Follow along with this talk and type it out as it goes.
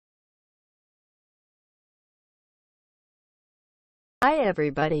Hi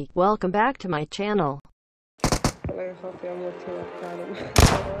everybody, welcome back to my channel. الله يخاف يموت هو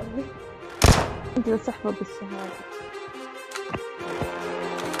الثاني. انت بس احفظ الشهادة.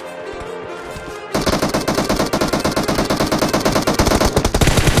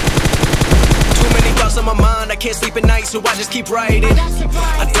 On my mind, I can't sleep at night, so I just keep writing.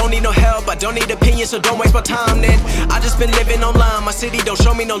 I don't need no help, I don't need opinions, so don't waste my time then. I just been living online, my city don't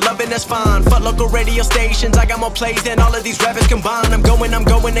show me no love, and that's fine. Fuck local radio stations, I got more plays than all of these rappers combined. I'm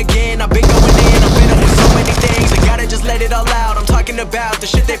going again, I've been going in, I've been up with so many things, I gotta just let it all out. I'm talking about the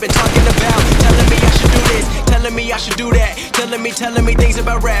shit they've been talking about, telling me I should do this, telling me I should do that, telling me things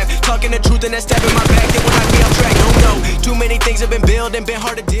about rap, talking the truth and that stabbing my back, then when I be off track, no, too many things have been building, been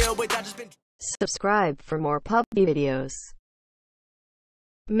hard to deal with, I just been... Subscribe for more PUBG videos.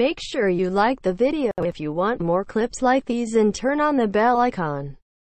 Make sure you like the video if you want more clips like these and turn on the bell icon.